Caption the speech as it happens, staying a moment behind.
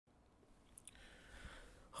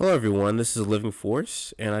Hello everyone, this is Living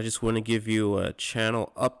Force, and I just want to give you a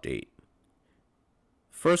channel update.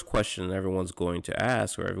 First question everyone's going to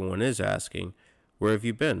ask, or everyone is asking, where have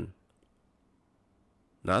you been?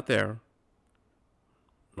 Not there.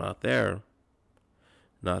 Not there.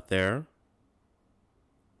 Not there.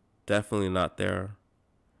 Definitely not there.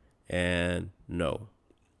 And no.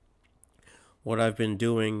 What I've been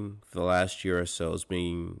doing for the last year or so is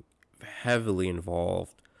being heavily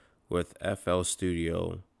involved with FL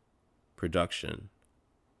Studio production.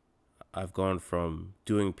 I've gone from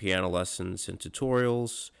doing piano lessons and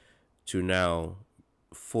tutorials to now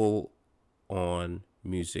full on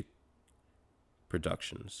music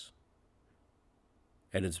productions.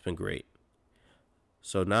 And it's been great.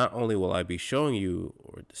 So not only will I be showing you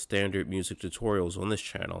the standard music tutorials on this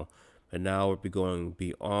channel, but now we'll be going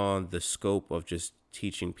beyond the scope of just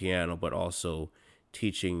teaching piano, but also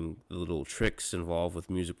teaching the little tricks involved with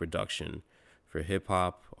music production for hip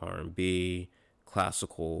hop, R&B,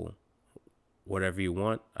 classical, whatever you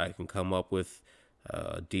want. I can come up with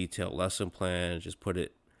a detailed lesson plan, just put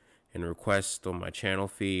it in request on my channel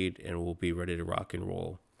feed, and we'll be ready to rock and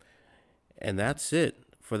roll. And that's it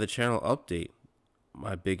for the channel update.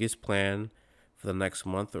 My biggest plan for the next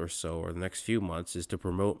month or so, or the next few months, is to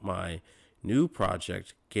promote my new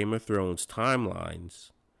project, Game of Thrones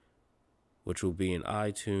Timelines, which will be in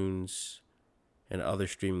iTunes and other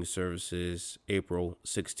streaming services April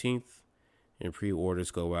 16th, and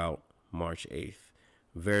pre-orders go out March 8th.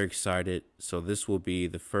 Very excited. So this will be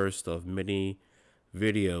the first of many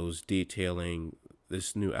videos detailing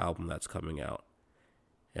this new album that's coming out,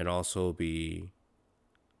 and also be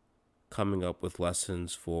coming up with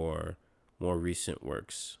lessons for more recent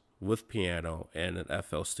works with piano and an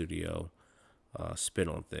FL Studio spin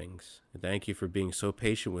on things. And thank you for being so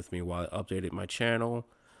patient with me while I updated my channel.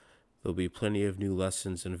 There'll be plenty of new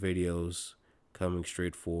lessons and videos coming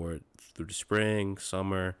straight forward through the spring,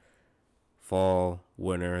 summer, fall,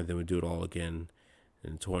 winter, and then we do it all again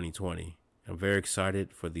in 2020. I'm very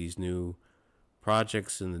excited for these new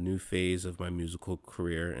projects and the new phase of my musical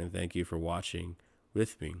career, and thank you for watching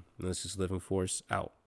with me. And this is Living Force out.